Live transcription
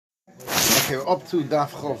Okay, we're up to Daf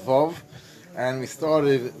Chof Vav, and we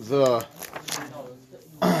started the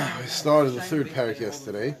third parak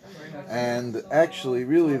yesterday, and actually,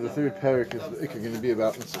 really, the third parak is going to be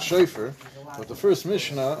about Mr. Shofar, but the first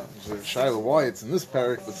Mishnah, Shaila why it's in this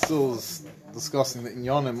parak, but still is discussing the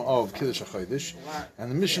inyanim of Kiddush HaChodesh,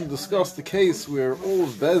 and the Mishnah discussed the case where all of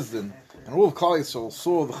Bezdin and all of Klal Yisrael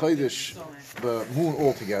saw the Chodesh, the moon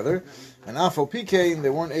all together, and Afal Pikein, they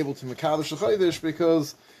weren't able to Mekadosh the Chodesh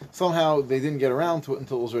because somehow they didn't get around to it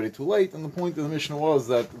until it was already too late. And the point of the Mishnah was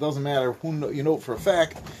that it doesn't matter who you know for a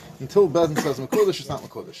fact, until Bezdin says Mekudesh, it's not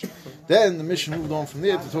Mekudesh. Then the Mishnah moved on from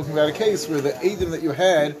there to talking about a case where the Eidim that you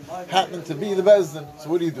had happened to be the Bezdin. So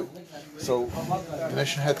what do? So the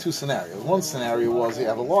Mishnah had two scenarios. One scenario was you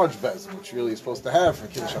have a large Bezdin, which really is supposed to have for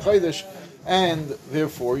Kiddush HaChodesh, and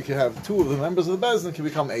therefore you can have two of the members of the Bezdin can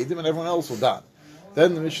become Eidim and everyone else will die.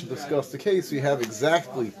 Then the Mishnah discussed the case. You have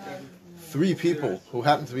exactly three people who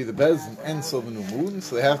happen to be the Bezdin and so the new moon,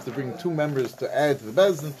 so they have to bring two members to add to the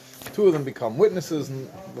Bezdin. Two of them become witnesses, and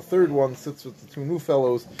the third one sits with the two new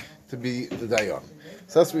fellows to be the Dayan.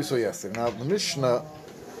 So that's what we saw yesterday. Now the Mishnah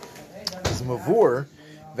is mavur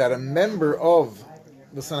that a member of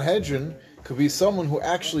the Sanhedrin could be someone who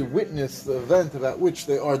actually witnessed the event about which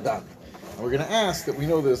they are done. And we're going to ask that we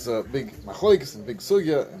know there's a big machlokes and big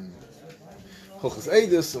sugya and Hilchos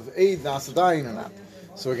Eidus of Eid Nasadayin or not.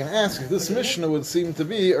 So we're going to ask if this Mishnah would seem to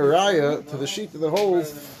be a raya to the sheet that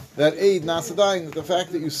holds that Eid Nasadayin, that the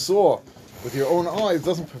fact that you saw with your own eyes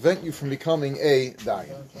doesn't prevent you from becoming a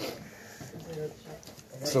Dayan.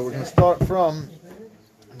 So we're going to start from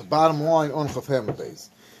the bottom line on Chaf Hamad Beis.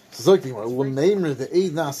 So the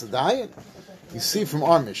Eid Nasadayin, you see from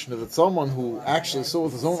our Mishnah that someone who actually saw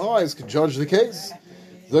with his own eyes could judge the case.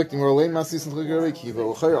 Our mission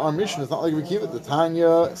is not like Rabbi Kiva. The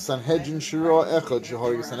Tanya Sanhedrin Shira Echad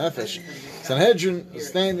Sheharigas Hanefesh. Sanhedrin is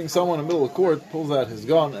standing somewhere in the middle of court, pulls out his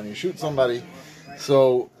gun and he shoots somebody.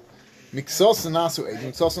 So Miksos and Nasu Eid,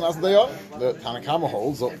 Miksos and Nasu Dayan. The Tanakama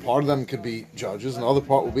holds that part of them could be judges, and the other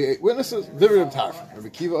part will be 8 witnesses. Divrei Tarfin. Rabbi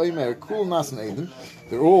Kiva Oimer Kul Nasan Eidim.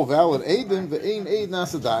 They're all valid Eidim. The Ein Eid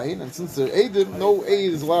Nasa Dayan, and since they're Eidim, no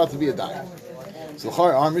Eid is allowed to be a Dayan. So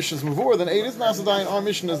our mission is mavur, then Eid is Nasadayin. Our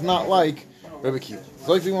mission is not like Rebbe Kiva.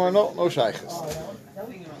 So if you want to know, no shaykhs.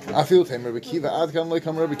 I feel time Rebbe Kiva adkam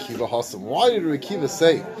lekam Rebbe Kiva hasam. Why did Rebbe Kiva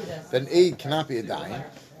say that an Eid cannot be a dayan?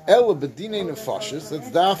 Ela bedinei nefashis. That's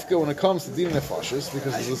dafka when it comes to dinei nefashis,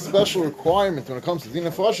 because there's a special requirement when it comes to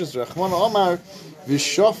dinei nefashis. Rachmana Amar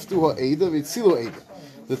v'shaftu ha'eda v'tzilu eda.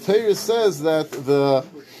 The Torah says that the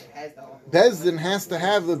Bezdin has to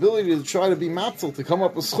have the ability to try to be matzel, to come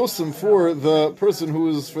up with schusim for the person who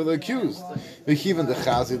is for the accused. Even the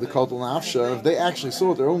chazi, the kotel nafsha, if they actually saw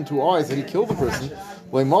with their own two eyes that he killed the person,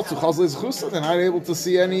 they're not able to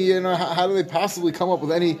see any. How do they possibly come up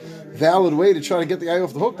with any valid way to try to get the guy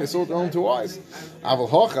off the hook? They saw with their own two eyes. I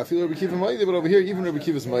feel Rebbe Kiva Maidi, but over here, even Rebbe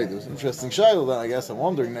Kiva's Maidi. It's an interesting shayla that I guess I'm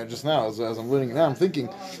wondering that just now, as I'm learning now, I'm thinking,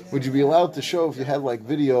 would you be allowed to show, if you had like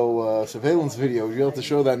video, surveillance video, would you be able to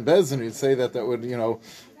show that in Bezdin? You'd say that would,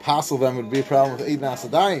 passel them would be a problem with Eid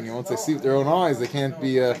Nasadayin. Once they see with their own eyes, they can't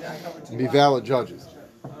be valid judges.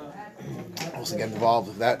 Also get involved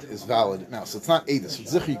if that is valid. Now, so it's not Eidus. With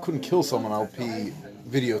Zikr, you couldn't kill someone LP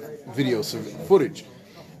video footage.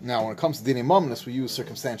 Now, when it comes to Dinei Mamnis, we use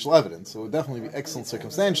circumstantial evidence. So it would definitely be excellent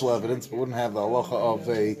circumstantial evidence, but wouldn't have the halacha of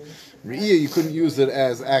a Re'iyah. You couldn't use it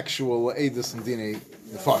as actual Eidus and Dinei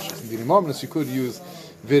Nefashis. In Dinei Mamnis, you could use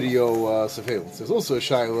video surveillance. There's also a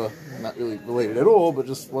shayla, not really related at all, but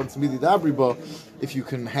just once midi dabriba, if you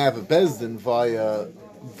can have a Bezdin via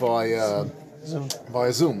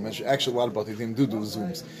Zoom. Actually, a lot of Bati Dim do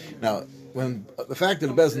Zooms. Now, when the fact that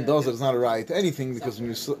a Bezdin does it is not a right to anything, because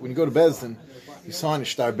when you go to Bezdin, you sign a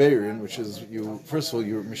shtar beirin, which is first of all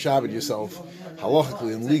you're mishabed yourself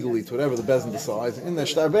halachically and legally to whatever the Bezdin decides. In that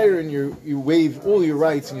shtar beirin, you waive all your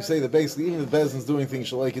rights and you say that basically even if the Bezdin's doing things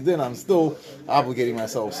shalai kedin, I'm still obligating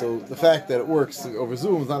myself. So the fact that it works over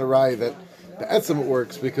Zoom is not a right that the etzem it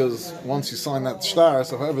works, because once you sign that shtar,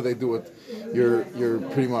 so however they do it, you're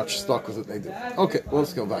pretty much stuck with what they do. Okay, well,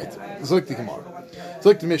 let's go weiter. Zok the Gemara.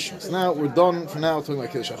 Zok the Mishnah. So now we're done for now talking about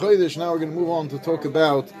Kiddush HaChodesh. Now we're going to move on to talk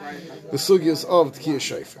about the sugyas of Tkiyah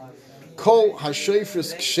Shofar. Kol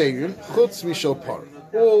HaShofars Ksherin Chutz Mishal Par.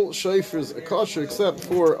 All shofars are kosher except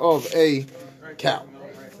for of a cow.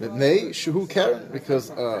 Nay, Shehu Karen, because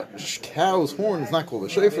a cow's horn is not called a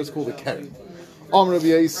shofar, it's called a Karen. Rabbi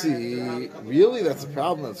Yasi, really? That's a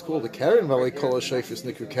problem. That's called a Karen. Valley Kol HaShofars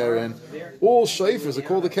Nikru Karen. All shofars are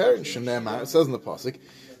called a Karen. Shenema, it says in the pasuk,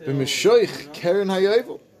 B'mishoich Karen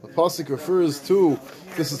Hayovel. The pasuk refers to,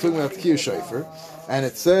 this is talking about Tkiyah Shofar, And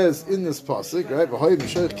it says in this pasuk, right? V'hoy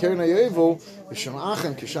b'shoich keren hayevel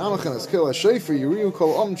v'shamachem kishamachem eskil ha'shefer yiriu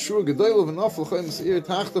kol am shur gedoylo v'nafel choy m'seir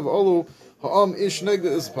tachtav olu ha'am ish negda.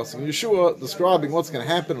 This is a pasuk in Yeshua describing what's going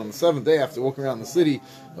to happen on the seventh day after walking around the city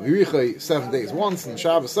of Yericho 7 days once, and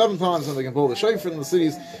Shabbos 7 times, and they can pull the shofar in the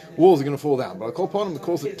city's walls are going to fall down. But I call upon him, it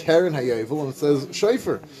calls it Keren Hayevel, and it says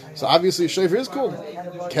shofar. So obviously shofar is called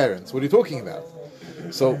Keren. So what are you talking about?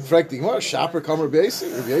 So, Frek Gemara, Shaper Kamer Rabbi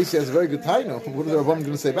Yosi. Rabbi Yosi has a very good taino. What are the Rabbanim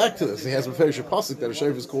going to say back to this? He has a very pasuk that a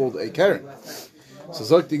shofar is called a Keren. So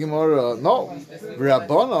Zok the Gemara, no.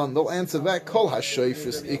 Rabbanon, they'll answer back, Kol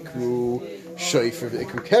HaShofars Ikru Shofar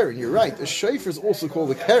Ikru Keren. You're right. A shofar is also called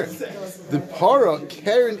a Keren. The para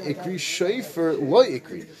Keren Ikri Shofar Lo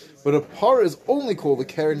Ikri. But a para is only called a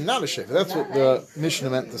Keren, not a shofar. That's what the Mishnah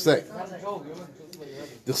meant to say.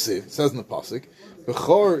 The Siv says in the pasuk,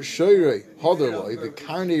 B'chor shoyrei hadarloi the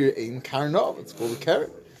karnir ein karnov. It's called a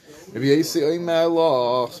Keren. Rabbi Yosi oimer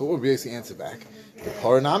lo. So what would Rabbi Yosi answer back? The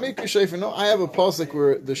paranami shofar. No, I have a pasuk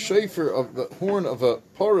where the shofar of the horn of a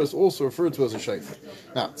para is also referred to as a shofar.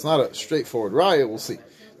 Now it's not a straightforward raya. We'll see.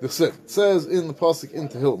 The Siv says in the pasuk in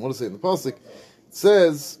Tehillim. What does it say in the pasuk? It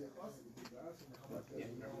says,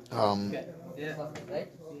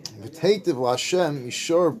 "V'teitiv l'Hashem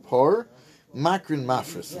yishor par makrin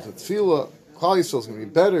mafris." The tefillah Klal Yisrael is going to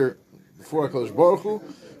be better before HaKadosh Baruch Hu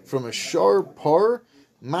from a shar par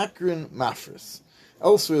makrin mafris.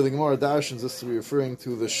 Elsewhere, the Gemara darshans this to be referring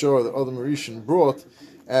to the shar that Adam Rishon brought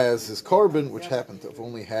as his carbon, which happened to have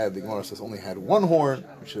only had, the Gemara says, only had one horn,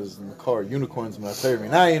 which is in the car unicorns Mater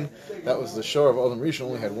Minayin. That was the shar of Adam Rishon,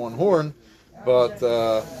 only had one horn, but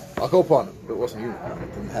I'll go upon him. But it wasn't a unicorn.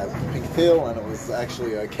 It didn't have a pink tail, and it was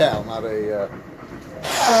actually a cow, not a.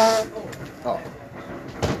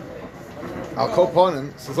 I'll call upon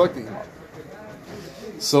him. So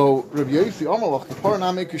Rabbi Yosi Amalach the par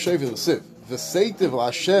na make yushev the siv v'seitiv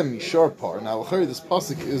l'Hashem yishar par. Now this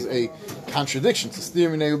pasuk is a contradiction to Stir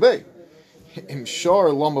Minei Ubei. Im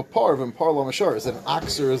shar lama par v'im par lama shar. Is it an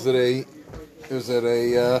ox or is it a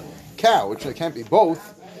cow? Which it can't be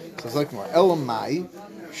both. So it's like more elamai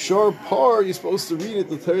shar par. You're supposed to read it.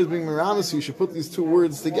 The Torah is being miramis. You should put these two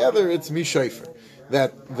words together. It's mishafer.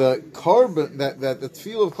 That the carbon, that the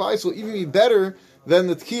tefillah of Klal will even be better than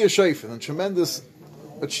the Tkiyah Shofar. And tremendous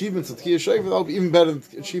achievements of Tkiyah Shofar, that'll be even better than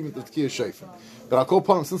the achievement of Tkiyah Shofar. But I'll call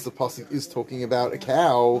upon him, since the pasuk is talking about a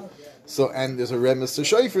cow, so and there's a remes to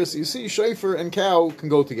Shofar, so you see Shofar and cow can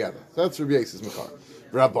go together. So that's Rabbi Yosef's Makar.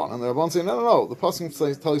 Rabban, and the Rabban say, no, the pasuk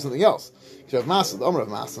tell you something else. You have Masa, the Amr of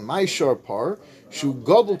Masa, my shar par, shu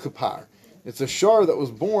gadol kapar. It's a shar that was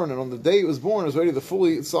born, and on the day it was born, it was already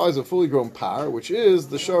the size of fully grown par, which is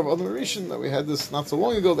the shar of Adam Rishon that we had this not so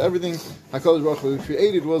long ago. That everything HaKadosh Baruch Hu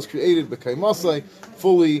created was created b'kaimasai,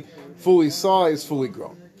 fully sized, fully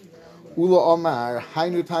grown. Ula Amar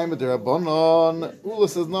Hainu Taima Derabanan. Ula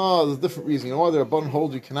says no, there's a different reason. You know why the Rabbanan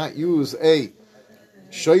hold you cannot use a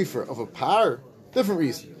shofar of a par? Different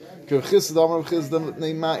reason. Why can't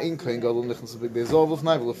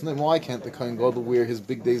the Kohen Gadol wear his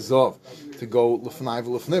big day Zov to go L'fnai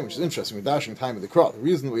V'L'fnim, which is interesting. We're dashing time of the crowd. The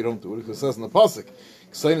reason that we don't do it is because it says in the pasuk,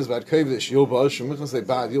 "K'sayin is bad kovish yilbash," and we can say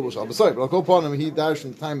bad yilbash al b'sayit. But I'll go upon him. He dashed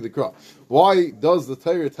in the time of the crowd. Why does the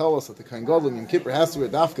Torah tell us that the Kohen Gadol in Yom Kippur has to wear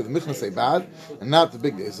dafka the Michna say bad and not the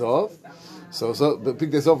big day Zov? So the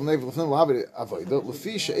big day Zov and Nevel L'fnim l'aved avodah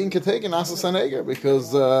l'fi she'in ketegen asa saneger,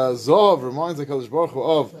 because Zov reminds the Kodesh Baruch Hu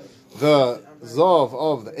of the Zov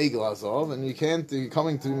of the Egel HaZov, and you're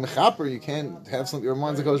coming to Mechaper, you can't have something that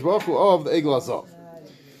reminds the Kodesh Baruch Hu of the Egel HaZov.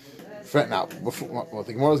 Now, what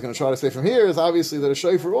the Gemara is going to try to say from here is obviously that a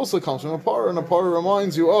shofar also comes from a parah, and a parah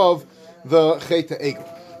reminds you of the Cheta Egel.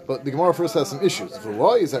 But the Gemara first has some issues. The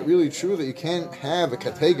law, is that really true that you can't have a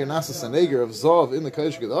Kateger Nasas and Eger of Zov in the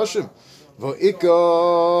Kodesh Kodashim?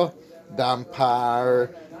 V'ika Dampar.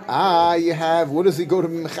 You have, what does he go to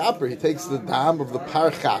Mechaper? He takes the dam of the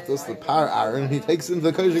par chatas, the par iron, and he takes it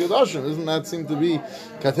into the Kodesh Kodashim. Doesn't that seem to be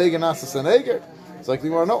Kateger Nasas and Eger? It's like the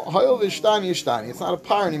Gemara, no, Hayol Vishtani Yishtani. It's not a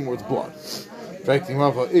par anymore, it's blood. In fact, the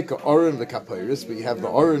Gemara, Ika Aron, the Kapairis, but you have the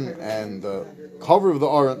Aron and the cover of the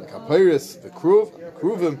Aron, the Kapairis, the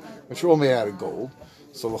Kruvim, which are all made out of gold.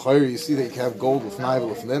 So l'chayr, you see that you can have gold with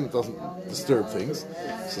naivel of them, it doesn't disturb things.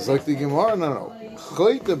 So it's like the Gemara, no.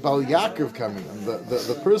 Chayte Bal Yaakov coming, and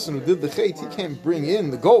the person who did the chayt, he can't bring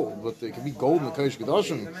in the gold, but there can be gold in the Kodesh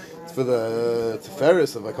Kodashim for the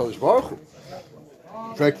Tiferes of HaKadosh Baruch Hu.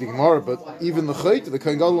 In fact, the Gemara, but even the chayt, the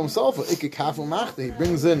Kohen Gadol himself, he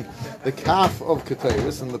brings in the calf of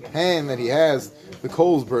Keteris, and the pan that he has, the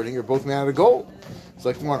coals burning, are both made out of gold. It's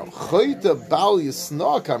like the Gemara, chayte Bal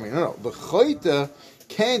Yisna coming, no, the chayte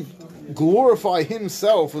can't glorify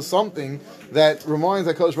himself as something that reminds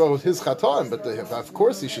HaKadosh Baruch Hu of his Chatan, but of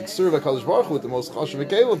course he should serve HaKadosh Baruch Hu with the most Chashuv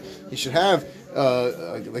Kelim. He should have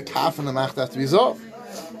the Kaf and the Macht have to be Zav.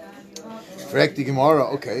 Frekti Gemara,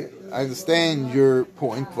 okay, I understand your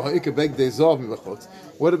point. What about the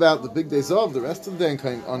big day Zav? The rest of the day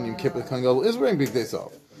on Yom Kippur, Kohen Gadol is wearing big day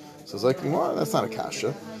Zav. So it's like, Gemara, that's not a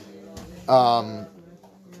kasha. I'm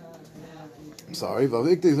sorry. No,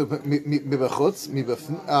 the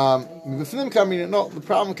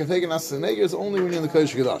problem is only when you're in the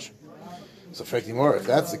Kodesh Kedash. So, if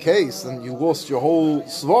that's the case, then you lost your whole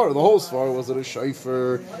svar. The whole svar was that a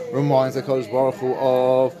shofar reminds the Kodesh Baruch Hu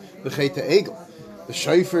of the Chet Egel. The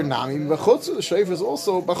shofar nami b'chutz. The shofar is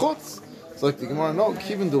also b'chutz. It's like the Gemara. No,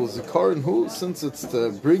 Kivendul is the Karan who, since it's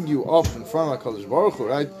to bring you up in front of Kodesh Baruch Hu,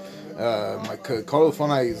 right? My Karol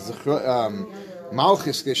Fanai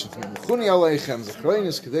Malchus Geshen Chuni Aleichem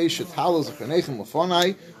Zechroinus Kadesha Talos Zechreinechem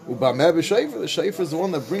Lefanai Ubameh B'Shefer. The Shefer is the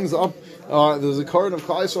one that brings up. There's a current of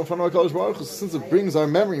Klal Yisrael in front of HaKadosh Baruch Hu. Since it brings our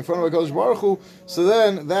memory in front of HaKadosh Baruch Hu, so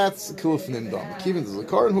then that's Kiluf Nimdam. Even there's a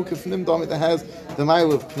current who Kiluf Nimdam that has the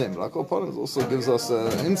mile of Pnim. Rakol Panim also gives us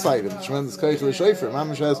insight of the tremendous Koyach of the Shefer.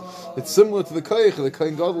 Mamish has it's similar to the Koyach of the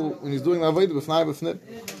Kohen Gadol when he's doing the Avodah B'Fnai B'Fnim.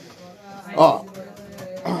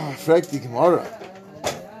 Frekti Gemara.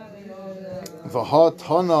 How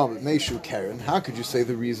could you say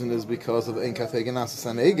the reason is because of Ein Katei Genas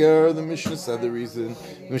Saneger? The Mishnah said the reason.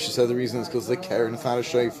 The Mishnah said the reason is because the Karen is not a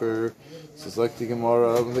shayfer. So it's like the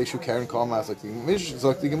Gemara. Meishu Karen Kama. It's like the Mishnah. It's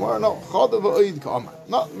like the Gemara. No, Chada v'Oid Kama.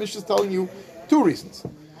 No, the Mishnah is telling you two reasons.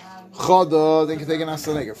 Chada, Ein Katei Genas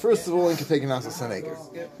Saneger. First of all, Ein Katei Genas Saneger.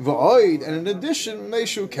 V'Oid, and in addition,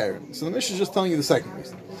 Meishu Karen. So the Mishnah is just telling you the second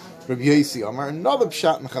reason. Rabbi Yosi Amar, another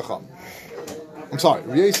pshat in Chacham. I'm sorry,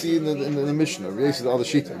 Rabbi Yosi in the Mishnah, Rabbi Yosi the other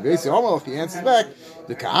Shita. Rabbi Yosi Amalach, he answers back,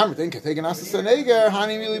 the Ka'amr, think I take an Asa Saneger,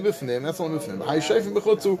 Hani Mili B'Fnim, that's only B'Fnim. Hai Shefim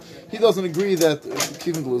B'Chutzu, he doesn't agree that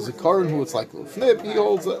Kivendul is a Karan who it's like B'Fnim, he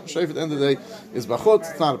holds that Shef at the end of the day is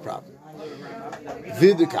B'Chutz, it's not a problem.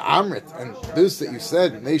 Vid Ka'amrit, and this that you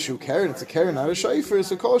said, Meishu Karen, it's a Karen, not a Shefer,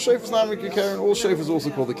 so call a Shefer is not a Karen, all Shefer is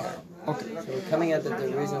also called a Karen. Okay. So we're coming at the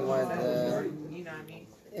reason why the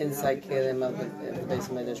inside kelim of the Beis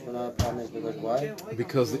Hamikdash were not a problem is because why?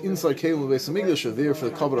 Because the inside kelim of the Beis Hamikdash are there for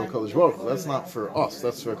the Kabbalah of Kodesh Baruch Hu. That's not for us.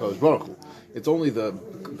 That's for Kodesh Baruch Hu. It's only the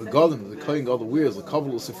Gadim, the Kohen Gadol wears the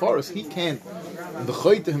Kabbalah of Sepharis. He can't. The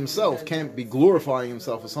Chayta himself can't be glorifying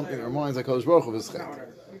himself as something that reminds the Kodesh Baruch Hu of his Chayta.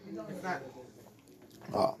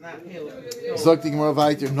 Zok the Gemara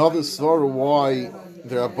Vayter. Another svara why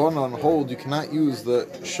the Rabbanan hold you cannot use the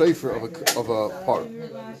shofar of a part.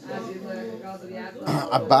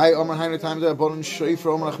 Abai Omer Hainu times the Rabbanan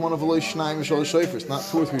shofar Omer Achmana v'lo Shnayim v'shalosh shofar. It's not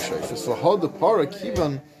 2 or 3 shofars. So how the para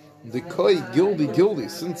kivan the koi gildi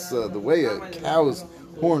since the way a cow's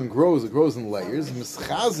horn grows, it grows in layers.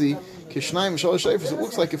 Mischazi kishnayim v'shalosh shofars. It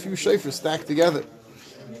looks like a few shofars stacked together.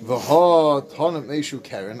 V'ha tanam meishu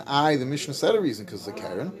Karen. The Mishnah said a reason because the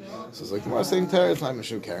Karen. So it's like the same Torah. It's not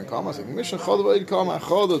Mishnah Karen. Kama. It's like Mishnah Chada v'Oid Kama.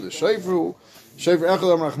 Chada the Shofar. Shofar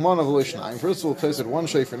Echad Amar Achmana v'lo Shnayim. First of all, it places 1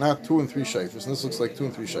 shofar, not 2 and 3 shofars. And this looks like 2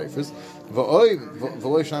 and 3 shofars. V'Oid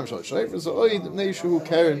v'lo Shnayim shalosh shofars. V'Oid meishu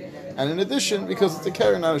Karen. And in addition, because it's a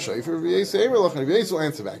Karen, not a shofar, V'Yesei Emerlach, and V'Yesei will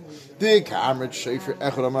answer back. The Kamrit shofar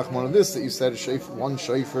Echad Amar Achmana. This that you said is shofar 1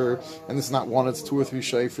 shofar, and this is not 1. It's 2 or 3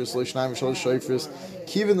 shofars. V'lo Shnayim shalosh shofars.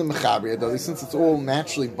 Even the Mechaber, since it's all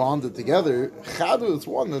naturally bonded together, Chadu, it's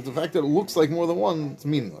 1. The fact that it looks like more than 1, it's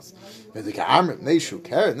meaningless. But the Ka'amrit, Neishu,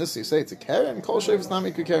 Karen, this you say it's a Karen, Kol Shef is not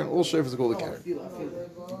make a Karen, all Shef is called a Karen.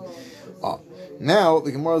 Now,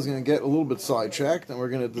 the Gemara is going to get a little bit sidetracked, and we're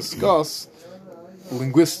going to discuss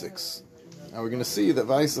linguistics. And we're going to see that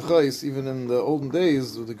Vaisachais, even in the olden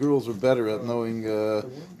days, the girls were better at knowing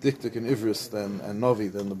Diktik and Ivris and Novi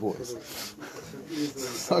than the boys.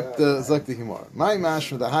 Zak the Gemara. My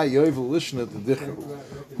mashma the high Yovel lishna the Dichru.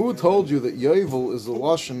 Who told you that Yovel is the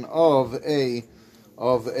lashon of a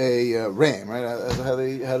ram? Right?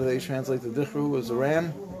 How do they translate the Dichru as a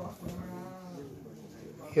ram?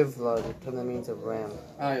 Hivla, the term that means a ram.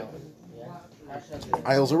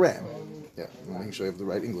 Ayil's a ram. Yeah, I'm making sure I have the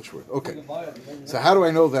right English word. Okay. So how do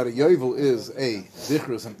I know that a Yovel is a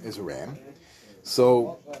Dichru is a ram?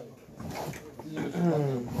 So.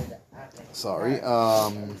 Sorry.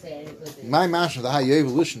 My mashma the high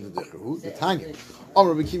Yovel lishna the Dichru. The Tanya.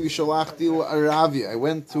 Amar b'kivi shalachti l'Arabia. I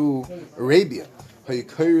went to Arabia. So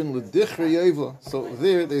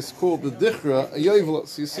there they called the Dichra a Yovel.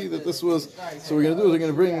 So you see that this was. So we're going to do is we're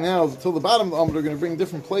going to bring now till the bottom of the Amr. We're going to bring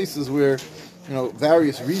different places where,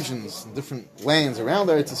 various regions, different lands around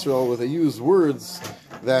Eretz Yisrael where they use words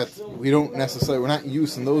that we're not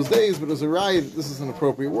used in those days, but as a raya, this is an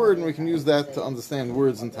appropriate word, and we can use that to understand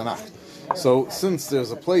words in Tanakh. So since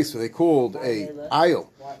there's a place where they called a ayil,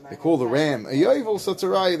 they call the ram a yovel, so it's a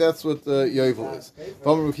raya, that's what the yovel is. I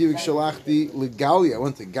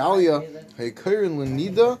went to Galia,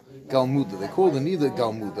 Lenida Galmuda. They call the Nida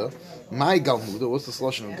Galmuda. My Galmuda, what's the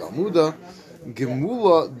solution of Galmuda?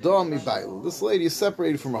 Gemula da mibayl. This lady is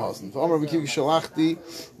separated from her husband. When I went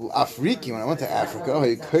to Africa,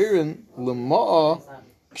 they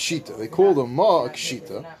called a ma a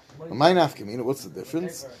kshita. What's the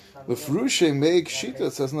difference? The Frushe make Shita.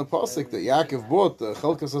 It says in the pasuk that Yaakov bought the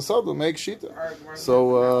Chelkas Asad make Shita.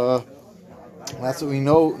 So that's what we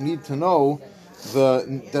need to know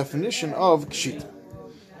the definition of Kshita.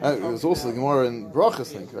 It was also the Gemara in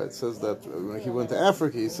Brachas, right? It says that when he went to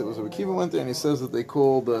Africa, he said it was when Akiva went there, and he says that they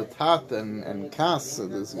called Tat and Kas,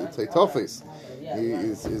 this Teitofis,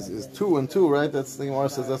 is 2 and 2, right? That's the Gemara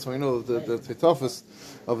says. That's when we know that the Teitofis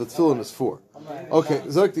of the Tefillin is 4. Okay,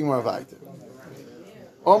 Zok the Gemara weiter.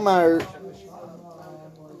 Omar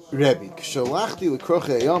Rebbe, Kshalachti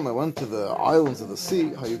l'kroche ayam, I went to the islands of the sea,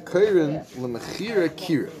 Hayukirin l'mechira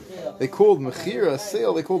kira. They called mechira a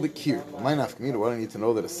sale, they called it kira. My nafkamina, why do I need to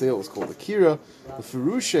know that a sale is called a kira? The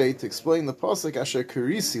Ferushe, to explain the pasuk, Asher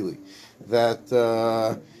Kirisili, that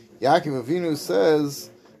Yaakov Avinu says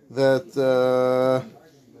that,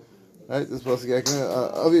 right, this pasuk,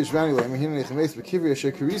 Avi Yishvani le'emehin nechemes b'kivri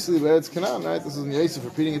Asher Kirisili b'eretz Canaan, right, this is in Yosef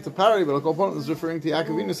repeating it to Pari, but I'll call upon it, this is referring to Yaakov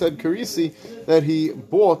Avinu said Kirisi, that he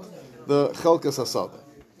bought the Chelkas Asad.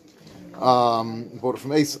 Bought it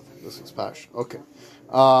from Esav. This is Pash. Okay.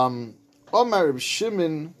 Omar Reb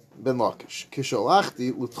Shimon ben Lakish.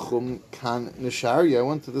 Kishalachti l'tchum kan Nisharia. I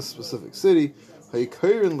went to this specific city.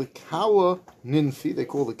 Hayikorin l'kawa ninfi. They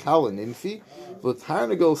call the kawa ninfi.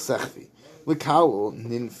 L'tarnagol sechvi. L'kawa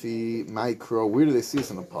ninfi micro. Where do they see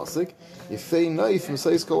this in the pasuk? Yefei naif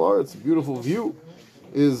Mesayis Kol It's a beautiful view.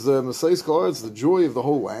 Is Mesayis Kol It's the joy of the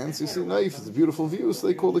whole land. So you see naif. It's a beautiful view. So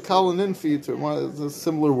they call the kawa ninfi. It's a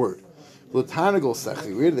similar word. L'tarnagol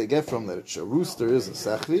sechvi. Where do they get from that a rooster is a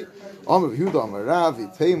sechvi? Amar Yehuda Amar Rav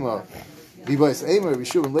Yitema Bibais Eimer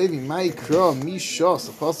Bishuvin Levi Ma'ikra Mishas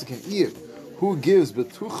a pasuk in Iyad. Who gives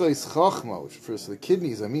betuchais chachma, which refers to the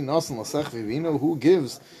kidneys? I mean nasan l'sechvi. We know who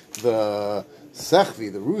gives the sechvi,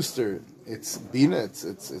 the rooster, its bina,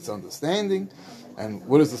 its understanding. And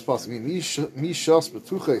what does this pasuk mean? Mishas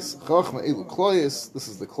betuchais chachma elu kloyes. This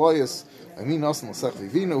is the kloyes. I mean, nasan l'sechvi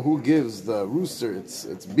vino, who gives the rooster its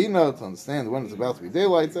bina to understand when it's about to be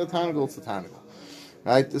daylight. It's a tanagol, it's a tanagol.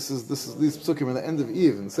 Right? This is these psukim are the end of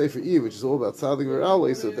Eve, and Sefer Eve, which is all about Tzadik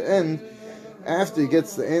v'Ra'alei. So at the end, after he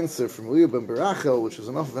gets the answer from Eliyahu ben Barachel, which is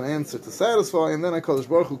enough of an answer to satisfy, and then HaKadosh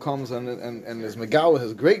Baruch Hu comes and his Megawa,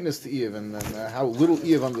 his greatness to Eve, and how little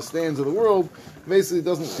Eve understands of the world, basically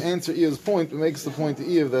doesn't answer Eve's point, but makes the point to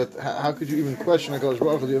Eve that how could you even question HaKadosh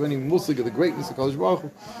Baruch Hu? Do you have any musig of the greatness of HaKadosh Baruch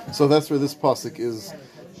Hu? So that's where this pasuk is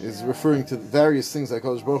referring to various things that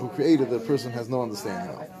HaKadosh Baruch Hu created that a person has no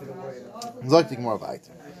understanding of.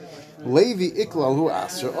 Levi iklal hu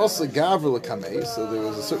asher also gavra lekamei. So there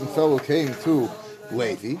was a certain fellow who came to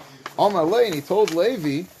Levi. Amalei, and he told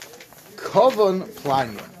Levi, Kavan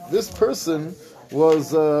Planya. This person was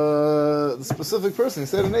the specific person. He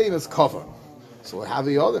said a name is Kavan. So have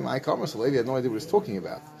you all my commerce? So Levi had no idea what he was talking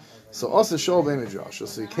about. So also Shol ben Midrash.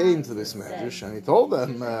 So he came to this Midrash and he told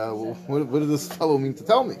them, what did this fellow mean to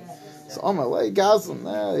tell me? So Amalei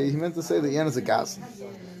Gazlan. He meant to say that Yan is a Gazlan.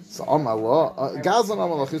 So Amallah, Gazlan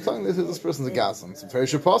Amallah, he's telling this person's a Gazlan. It's a very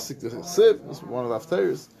shapasik, the Chassid, this is one of the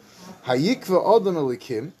Haftarahs. Hayikva Odom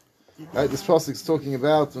Elikim. Right, this pasuk is talking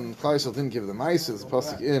about when Klal Yisrael didn't give the Ma'aser. This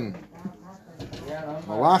pasuk in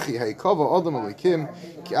Malachi, Hayikva Odom Elikim,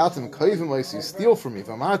 Ki Atem Kayvim Leis, you steal from me.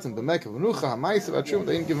 V'amartem B'meka V'nucha HaMa'aser V'atshum,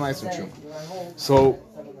 they didn't give Ma'aser and Shum. So,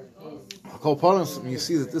 when you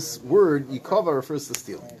see that this word, Yikava, refers to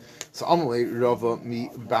stealing. So Amalei Rava mi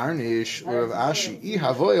Barnish Rav Ashi I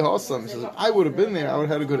Havoy Hasam. He says, if I would have been there, I would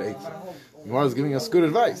have had a good eight. Gemara is giving us good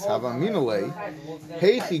advice. Havaminalei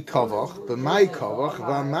Heichi Kavach B'mai Kavach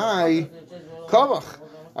V'mai Kavach.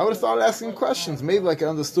 I would have started asking questions, maybe like I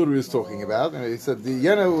understood what he was talking about. And he said the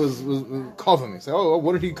Yena was covering me. He said, oh,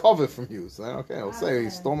 what did he cover from you? So then, okay, I'll say he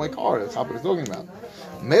stole my car. That's what he's talking about.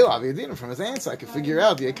 Meilav Yadina, from his answer, I could figure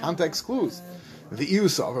out the context clues. The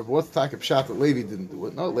Iyusav, but what's the pshat that Levi didn't do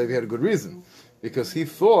it? No, Levi had a good reason. Because he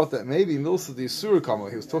thought that maybe Milsa the Yisura Kamal,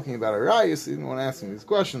 he was talking about a rayas, he didn't want to ask him these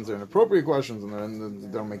questions, they're inappropriate questions, and they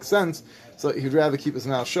don't make sense, so he'd rather keep his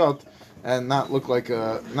mouth shut, and not look like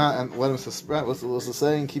and let him suspect, what's the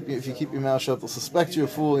saying, if you keep your mouth shut, they'll suspect you're a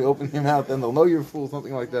fool, you open your mouth, then they'll know you're a fool,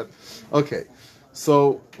 something like that. Okay.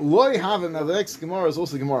 So, Loi Havin, now the next Gemara is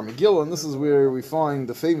also Gemara Megillah, and this is where we find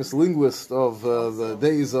the famous linguist of the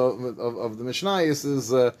days of the Mishnayos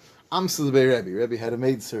is Amsa the Rebbe. Rebbe had a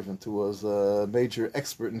maidservant who was a major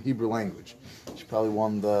expert in Hebrew language. She probably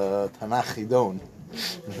won the Tanakh Hidon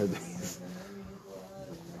in her days.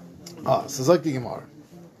 So Zok the Gemara.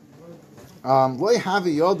 Loi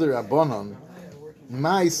Havi Yoder Abonon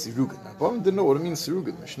My Sirugan. Rabbanan didn't know what it means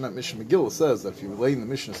Sirugan. Mishnah Megillah says that if you lay in the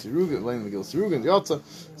Mishnah Sirugan, lay in the Megillah Sirugan, the Yotza,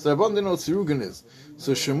 so Rabbanan didn't know what Sirugan is.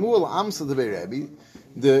 So Shemuel Amsa the Rebbe,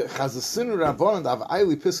 the Chazasinu Rabbanan have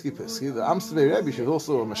Eili Piski. The Amsa the Rebbe should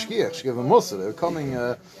also a Mashkiach, should give a Musa. They were coming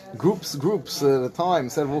groups at a time,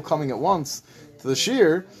 instead of all coming at once to the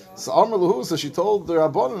Shir. So Amr Lahu, so she told the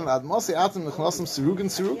Rabbanan, Admasi Atim Nechnasim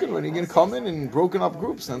Sirugan, when you're going to come in broken up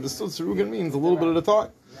groups, and understood Sirugan means a little bit at a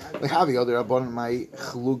time. They have the other Rabbanan, my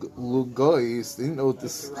Chlug Lugois, they didn't know what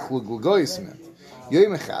this Chlug Lugois meant.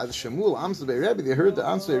 Yom Echad, Shemuel, Amsa Bei Rebbe, they heard the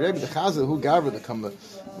Amsa Bei Rebbe, the Chazal, who Gaver, the come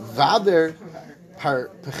Vader Par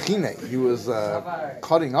Pechine. He was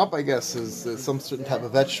cutting up, I guess, is some certain type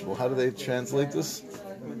of vegetable. How do they translate this?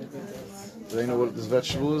 Do they know what this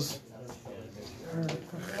vegetable is?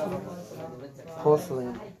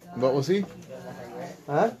 Porcelain. What was he?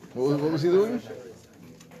 Huh? What was he doing?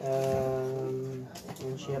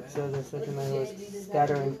 When she observed a certain man who was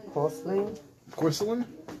scattering porcelain. Porcelain?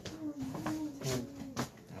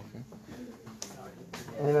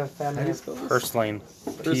 And they have a family of Purslane.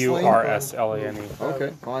 P-U-R-S-L-A-N-E.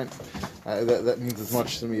 Okay, fine. That means as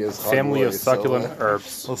much to me as Family of Chalgalois, succulent so,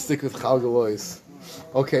 herbs. I'll stick with Chalgalois.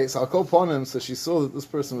 Okay, so I'll call upon him. So she saw that this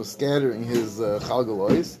person was scattering his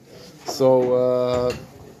Chalgalois. So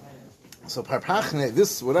Parpachne,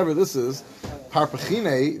 this, whatever this is,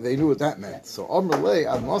 Parpachine, they knew what that meant. So Amrle,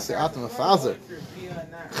 Admase Atam Afazer,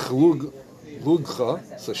 Chlug Lugcha,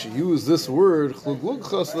 so she used this word, Chlug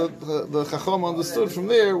Lugcha, so that the Chacham understood from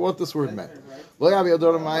there what this word meant. Lo Yabi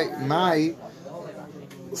Ador my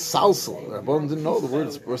Salsal. The Rabbanan didn't know the word,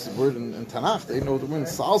 it's the word in Tanakh, they know the word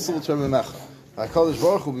Salsal Trememecha. HaKadosh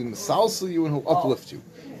Baruch Hu will Salsal you and he'll uplift you.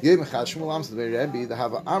 Yom Echad Shmuel Amsa the Rebbe, they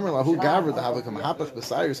have a Amr Lahu Gaver, they have a Kamahapach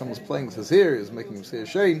B'Sayir, someone was playing with his hair, he was making him say a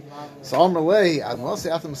shane. So Amr Lei, Admasi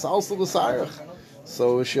Atam Salsal B'Sayirach.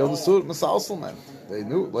 So she understood what Masalsal meant. They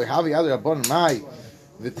knew, like Havi Adar Abon Mai,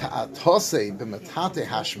 V'Ta'atose B'Matate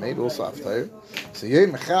Hashmeid, also after. So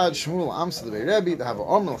Yom Echad Shmuel Amsa the Rebbe, they have a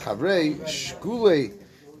Amr Chavrei, Shkule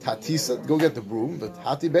Tatisa, go get the broom, but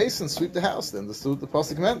Hati Basin, sweep the house. They understood what the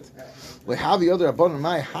pasuk meant. They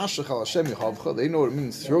know what it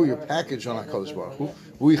means. Throw your package on HaKadosh Baruch Hu.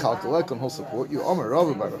 He'll support you. I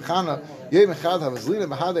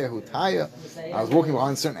was walking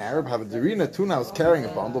behind a certain Arab, have a derina tuna, I was carrying a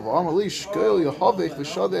bundle of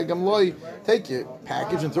take your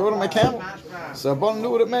package and throw it on my camel. So Abban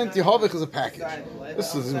knew what it meant. Yehavich is a package.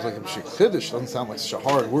 This seems like a b'shik chiddush. Doesn't sound like such a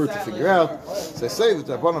hard word to figure out. So they say that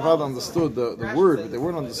the Abban Avad understood the word, but they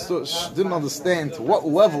didn't understand to what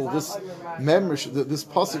level this this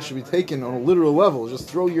pasuk should be taken on a literal level. Just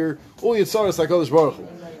throw all your tzaras like HaKadosh Baruch Hu.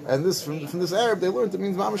 And this from this Arab, they learned it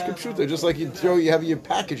means mamash kipshuta. Just like you have your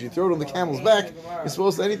package, you throw it on the camel's back. You're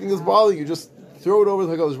supposed to anything that's bothering you, just throw it over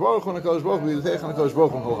to HaKadosh Baruch Hu, and HaKadosh Baruch Hu will take HaKadosh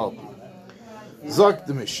Baruch Hu and he'll help you. Zok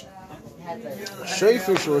the Mishnah.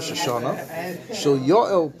 Shofar Shel Rosh Hashanah Shel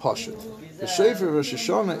Yoel Pashut. The Shofar of Rosh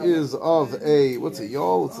Hashanah is of a what's a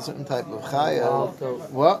Yoel? It's a certain type of chaya. Wild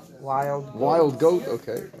goat. What? Wild goat.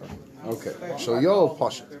 Okay. Shel Yoel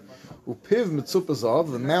Pashut. Upiv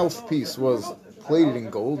mitzupazav. The mouthpiece was plated in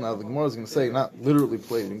gold. Now the Gemara is going to say not literally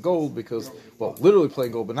plated in gold because, literally plated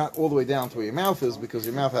in gold, but not all the way down to where your mouth is because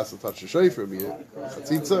your mouth has to touch the shofar, be it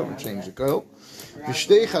chatzitza, or change the koil.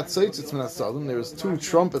 There was two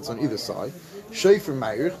trumpets on either side. Shofar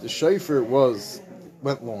meir, the shofar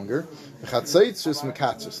went longer. The chatzaitzis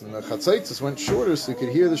mekatzis, and the chatzaitzis went shorter, so you could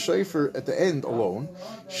hear the shofar at the end alone.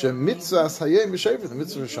 Shemitzvahs hayem b'shofar, the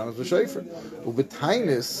mitzvah Hashanah is b'shofar.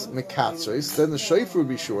 Ubetainis mekatzis, then the shofar would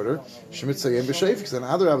be shorter. Shemitzvah hayem b'shofar, because then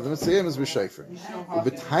other the mitzvah hayem is b'shofar.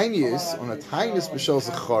 Ubetainis, on a tainis b'shel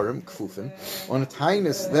zecharim kfufin, on a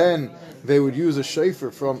tainis then they would use a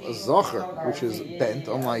shofar from a zachar, which is bent,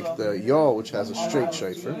 unlike the yal, which has a straight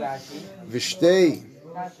shofar. Vishtei.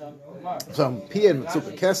 So Pien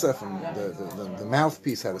Mitzupa Kesef, and the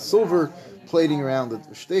mouthpiece had a silver plating around it.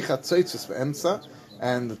 Shtei chatzaitzis ve'emtza,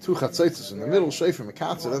 and the two chatzaitzis in the middle. Shofar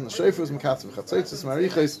mekatzer, then the shofar was mekatzer v'chatzaitzis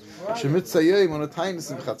mariches shemitzayim on a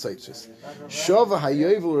tainis and v'chatzaitzis. Shava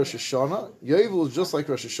hayovel Rosh Hashanah. Yovel is just like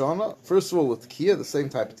Rosh Hashanah. First of all, a tekiah, the same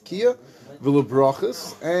type of tekiah,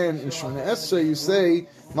 v'lebrachas, and in Shemona Esrei you say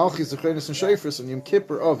Malchis Zechrenis and Shofars and Yom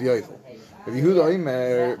Kippur of Yovel. If Yehuda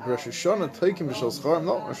Omer Rosh Hashanah taking b'shel scharim,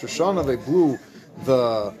 no, Rosh Hashanah they blew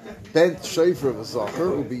the bent shayfer of a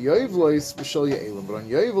zacher, will be yoivlois b'shel ye'elim. But on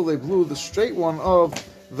yovel they blew the straight one of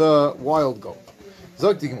the wild goat.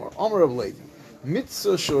 Zog the Gemara, Amar of Levi,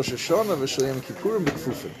 mitzvah shel Shoshana v'shel Yom Kippurim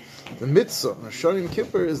b'kfufin. The mitzvah on Rosh Hashanah Yom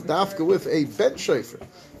Kippur is dafka with a bent shayfer.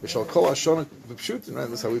 V'shel kol Hashana b'pshutin, right?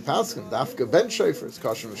 That's how we pass him. Dafka bent shayfer. It's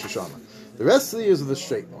kasher Rosh Hashanah. The rest of the years are the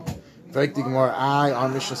straight one. In fact, the Gemara, our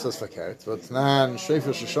Mishnah says fakert, but nan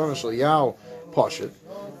shayfer Shoshana shel Yao pashit.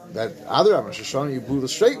 That other Rosh Hashanah you blew the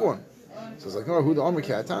straight one. So it's like, no, who the Amar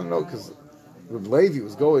Katan? No, because Reb Levi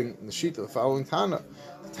was going in the sheet of the following Tanya.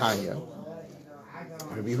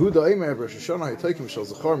 Rabbi Yehuda Eimer Rosh Hashanah Haytakim Shel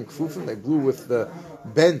Zacharim Kfufim. They blew with the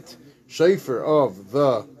bent shayfer of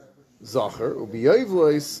the Zachar. Ubi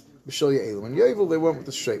Yoivlois B'Shel Ye'elim. When Yovel they went with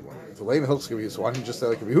the straight one. If the Levi helps Rabbi Yehuda, so why didn't you just say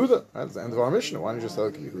like Rabbi Yehuda? Right? That's the end of our Mishnah. Why didn't you just say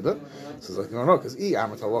like Rabbi Yehuda? So it's like, no, because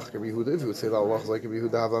Amat Halach Rabbi Yehuda. If you would say that Allah is like Rabbi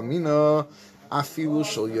Yehuda Havamina Afilu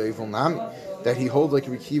Shel Yovel Nami, that he holds like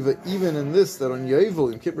Rabbi Kiva even in this, that on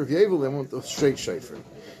Yovel in Kippur of Yovel they went with the straight shayfer.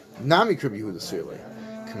 Nami Rabbi Yehuda Sirlei.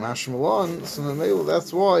 Kamash Malon, so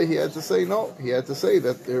that's why he had to say no. He had to say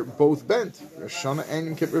that they're both bent, Rosh Hashanah and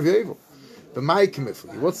Yom Kippur V'Yevel. But my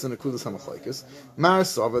Kamifli, what's the Nekudas HaMachlekes?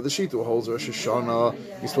 Marasava, the Shita holds Rosh Hashanah,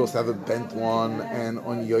 you're supposed to have a bent one, and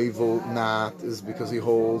on Yovel not, is because he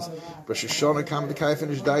holds Rosh Hashanah Kam D'Kai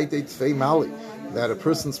Finish Daite Tfei Mali, that a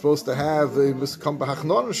person's supposed to have a Miskam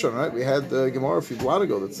B'Hachnon Rosh Hashanah, right? We had Gemara a few while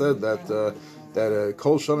ago that said that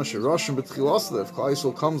Kol Shana Shirashim B'Tchilasla, if Klal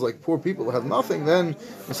Yisrael comes like poor people who have nothing, then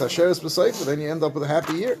Misasheres B'Seifer, then you end up with a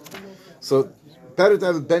happy year. So better to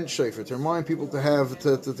have a bent shayfer to remind people to have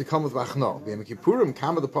to come with Machno. Yom Kippurim,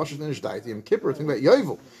 Kama the Pashat Nish Daiti. Yom Kippur, think about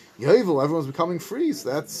Yovel. Yovel, everyone's becoming free.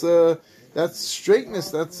 So that's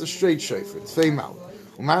straightness. That's a straight shayfer. It's Feimal.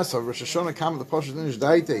 Umasav Rosh Hashanah Kama the Pashat Nish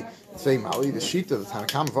Daiti. It's Feimali. The Shita, the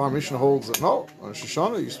Tanakam of our Mishnah holds that no, on Rosh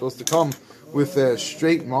Hashanah you're supposed to come with a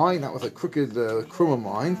straight mind, not with a crooked, krumah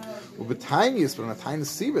mind. But tiniest, but on a tiny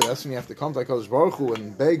siba, that's when you have to come to HaKadosh Baruch Hu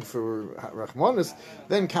and beg for Rachmanis.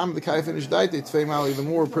 Then come the Kai finish daite Tfei Mali. The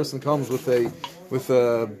more a person comes with a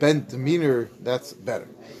bent demeanor, that's better.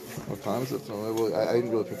 What time is it? I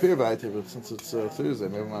didn't really prepare Vaiter, but since it's Thursday,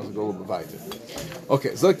 maybe I might as well go a little bit Vaiter. Okay,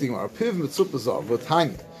 Zok Digmar, Piv Mitzupa Zov, but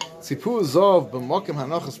tiny. Tzipu Zov b'mokim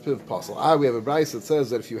hanachas Piv Pasal. We have a brayse that says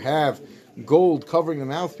that if you have gold covering the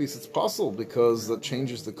mouthpiece, it's possible because that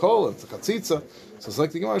changes the kol and it's a chatzitza. So it's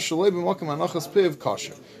like the Gemara shalei b'mokim hanachas piv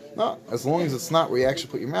kosher. No, as long as it's not where you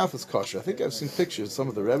actually put your mouth, it's kosher. I think I've seen pictures. Some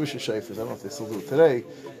of the Rebbe shayfers, I don't know if they still do it today.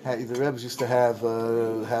 The Rebbes used to have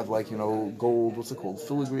like gold. What's it called?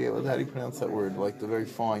 Filigree. How do you pronounce that word? Like the very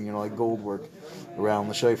fine, like gold work around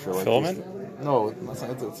the shayfer. Like filament? No, it's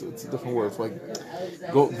a different word. It's like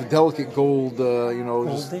gold, the delicate gold.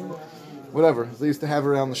 Just whatever they used to have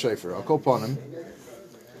around the shayfer. I'll call upon him.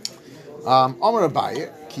 Amar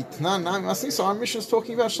Abaye, Kitnan Nam Masni. So our mission is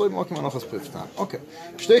talking about Shlei Mokim Anochas Pivtan. Okay.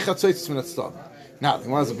 Shtei Chatzaitis Min Atztav. Now, the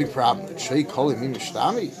one has a big problem. That Shtei Kali Mim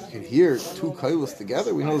Mishtami. You can hear two kailas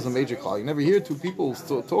together. We know there's a major call. You never hear two people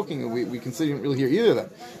talking, and we consider you didn't really hear either of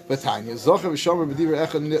them. But Tanya, Zocher v'Shomer b'Divrei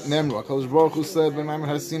Echad Nemru. HaKadosh Baruch Hu said, "B'Maimer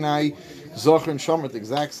HaSinai." Zocher and Shomer at the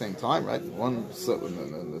exact same time, right? One,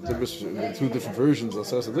 the two different versions of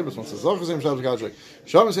Sesa Dibros. One says Zocher same Shabbos Kadshek,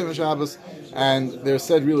 Shomer same Shabbos, and they're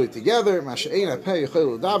said really together. This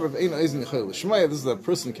is a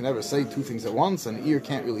person can never say two things at once, and the ear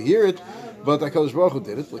can't really hear it. But HaKadosh Baruch Hu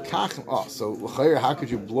did it. So how could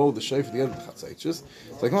you blow the shofar together with chatzaitis?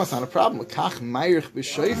 It's like, no, it's not a problem.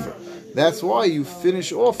 That's why you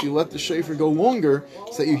finish off. You let the shofar go longer,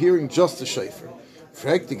 so that you're hearing just the shofar.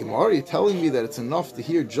 You're telling me that it's enough to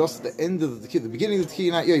hear just the end of the key, the beginning of the key,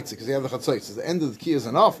 not yaitze, because you have the chatzaitis. The end of the key is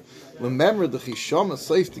enough. Remember the chishama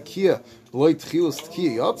safe the key, below tchilas the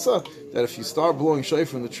key yatza. That if you start blowing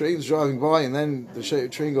shofar and the train's driving by, and then the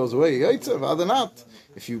train goes away, yaitze. Rather not.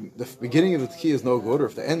 If the beginning of the tkiya is no good, or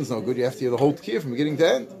if the end is no good, you have to hear the whole tkiya from beginning to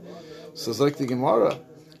end. So it's like the Gemara.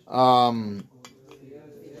 L'meim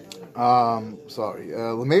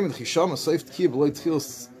d'chishama seif tkiya b'loi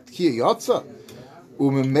tchilas tkiya yatza.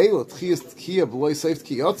 U'memela tchilas tkiya b'loi seif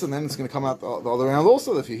tkiya yatza, and then it's going to come out the other way around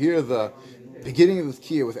also. If you hear the beginning of the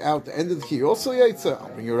tkiya without the end of the tkiya, also yaitza.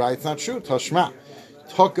 When you're right, it's not true. Tashma.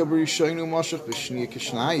 Taka b'rishaynu mashach b'shniya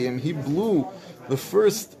kishnayim. He blew the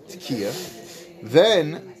first tkiya.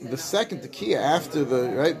 Then the second tekiya after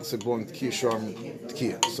so blowing tekiya shvarim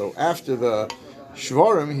tekiya. So after the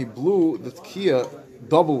shvarim, he blew the tekiya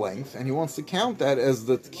double length, and he wants to count that as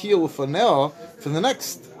the tekiya lefanel for the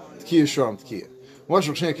next tekiya shvarim tekiya. The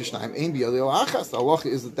halacha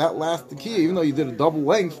is that last tekiya, even though you did a double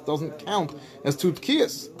length, doesn't count as two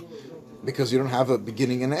tekiyas. because you don't have a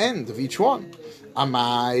beginning and end of each one.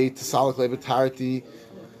 Amai Tsalach Lebetarti.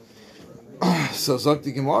 So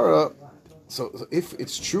Zakti Gemara. So if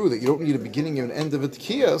it's true that you don't need a beginning and an end of a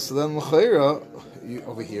tekiah, so then l'chayra,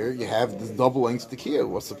 over here you have this double length tekiah.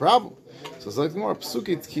 What's the problem? So it's like more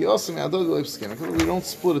psuki tekiah. We don't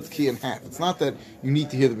split a tekiah in half. It's not that you need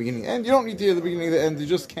to hear the beginning and end. You don't need to hear the beginning and the end. You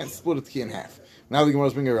just can't split a tekiah in half. Now the Gemara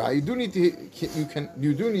is bringing a raya. You do need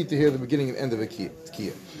to hear the beginning and end of a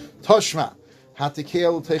tekiah. Toshma.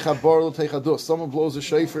 Someone blows a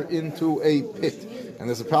shofar into a pit, and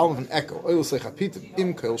there's a problem of an echo. He hears the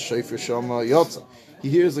koil of shofar,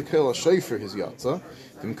 his yatza.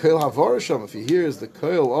 If he hears the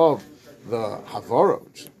koil of the havara,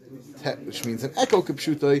 which means an echo,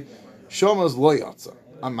 shama's lo yatza.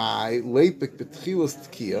 Amai lepik betchilas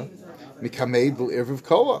tkiya mikamed v'irviv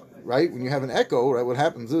kola. Right? When you have an echo, right, what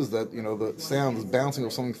happens is that, the sound is bouncing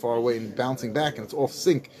off something far away and bouncing back, and it's off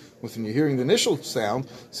sync with when you're hearing the initial sound,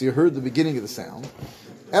 so you heard the beginning of the sound.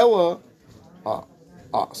 Ella,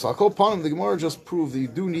 so I call upon him, the Gemara just proved that you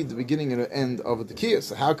do need the beginning and the end of a tekiah.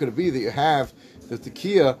 So how could it be that you have the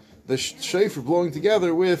tekiah, the shofar blowing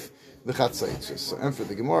together with the chatzaitis? And for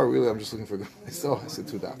the Gemara, really, I'm just looking for. I said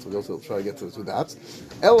 2 dots. We'll try to get to the 2 dots.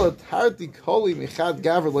 Ella tarti koli michad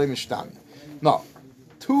gaver le mishtami. No.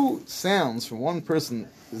 2 sounds from one person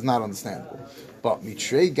is not understandable. But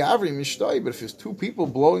mitrei gavri mishtoi, but if there's 2 people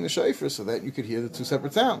blowing the shofar, so that you could hear the 2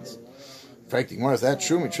 separate sounds. In fact, the Gemara, is that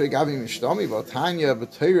true? Mitrei gavri mishtami, but Tanya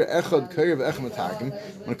b'teira echad kair v'echad matargim.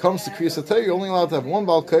 When it comes to kriyas hatayr, you're only allowed to have 1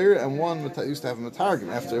 bal kair and 1 used to have a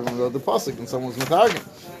matargim. After everyone wrote the pasuk and someone was matargim.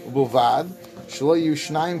 Ubovad shlo yu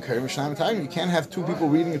shnaim kair v'shnaim matargim. You can't have 2 people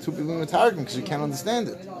reading and 2 people matargim because you can't understand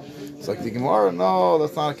it. It's like the Gemara, no,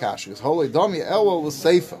 that's not a kasha. Because holy dami elwa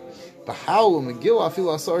l'seifa. The howl or Megillah afil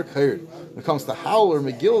asar kair. When it comes to howl or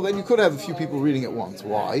Megillah, then you could have a few people reading at once.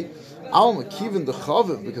 Why? Al makivin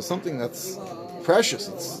dechaviv, because something that's precious,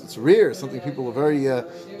 it's rare, something people are very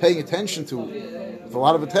paying attention to, with a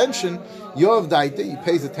lot of attention. Yoav daita, you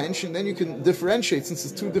pays attention, then you can differentiate. Since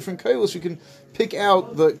it's 2 different kailos, you can pick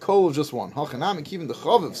out the kol of just one. Hachanam makivin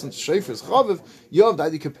dechaviv, since shofar is chaviv, yoav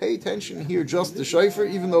daita, you can pay attention and hear just the shofar,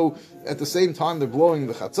 even though at the same time they're blowing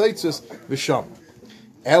the chatzaitzis v'sham.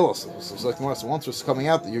 Elos, so once it's coming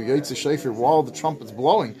out that you're Yotze Shofar while the trumpet's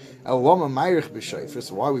blowing, Elama Mayrich b'Shofar,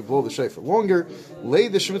 so why we blow the Shofar longer, lay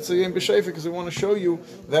the Shemitzayim b'Shofar, because we want to show you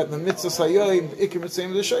that the Mitzvah Sayayim, Iker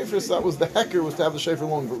Mitzvah the Shofar, so that was the hecker, was to have the Shofar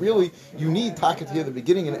long, but really, you need Taka to hear the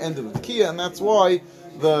beginning and end of the Tekiah, and that's why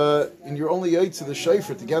and you're only Yotze the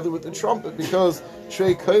Shofar together with the trumpet, because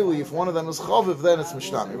Trei Kaili, if one of them is Chaviv, then it's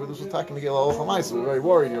Mishnami. But this was talking to Gela Al so we're very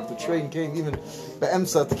worried. If the train came even the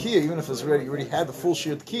Emsa Tekiah, even if it's ready, you already had the full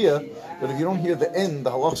Shir Tekiah, but if you don't hear the end,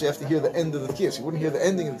 the halachas, you have to hear the end of the Tekiah. So you wouldn't hear the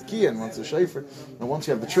ending of the Tekiah, and once the Shofar, and once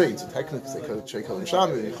you have the train, so technically, they call it Trei Kaili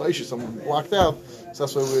Shami, the Chaysh, someone blocked out, so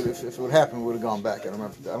that's why if it would happen, we would have gone back. I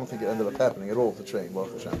don't think it ended up happening at all with the train.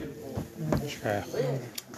 Baruch Hashem.